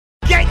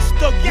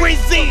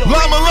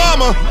Llama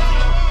Llama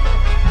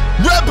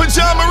Red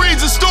Pajama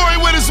reads a story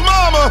with his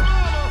mama.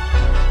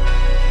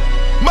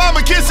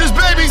 Mama kisses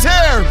baby's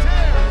hair.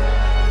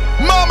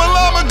 Mama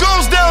Llama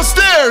goes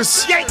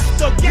downstairs.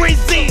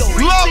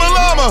 Llama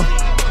Llama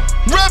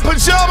Red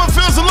Pajama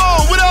feels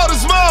alone without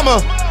his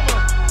mama.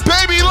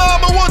 Baby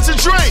Llama wants a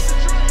drink.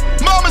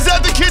 Mama's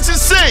at the kitchen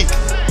sink.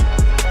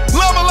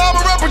 Llama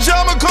Llama Red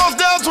Pajama calls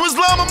down to his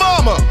llama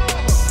mama.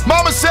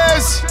 Mama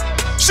says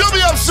she'll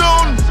be up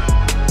soon.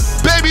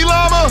 Baby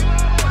Llama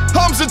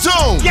hums a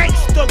tune.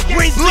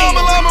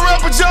 Llama Llama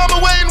Red Pajama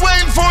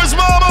waiting for his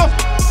mama.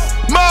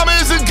 Mama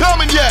isn't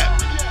coming yet.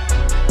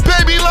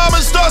 Baby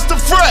Llama starts to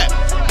fret.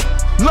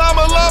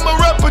 Llama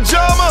Llama Red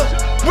Pajama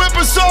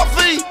whimpers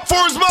softly for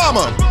his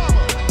mama.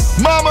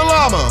 Mama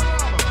Llama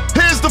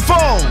hears the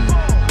phone.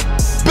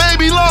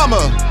 Baby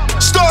Llama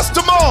starts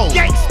to moan.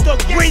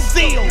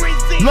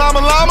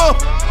 Llama Llama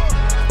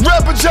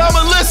Red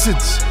Pajama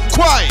listens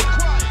quiet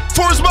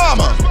for his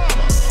mama.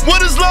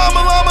 What is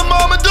Llama Llama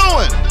mama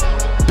doing?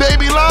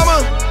 Baby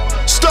Llama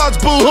starts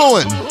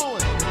boo-hooing.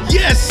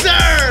 Yes,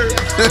 sir!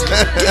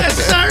 Yes,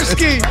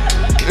 sirski!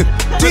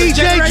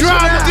 DJ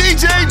Drama!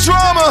 DJ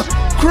Drama!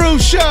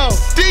 Cruz show!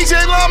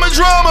 DJ Llama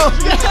Drama!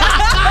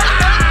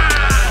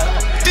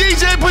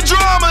 DJ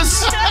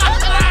Pajamas!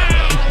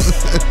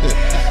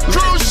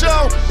 Cruz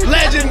show!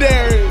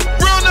 Legendary!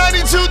 Real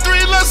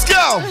 92.3, let's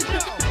go!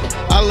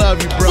 I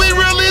love you, bro. We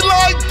really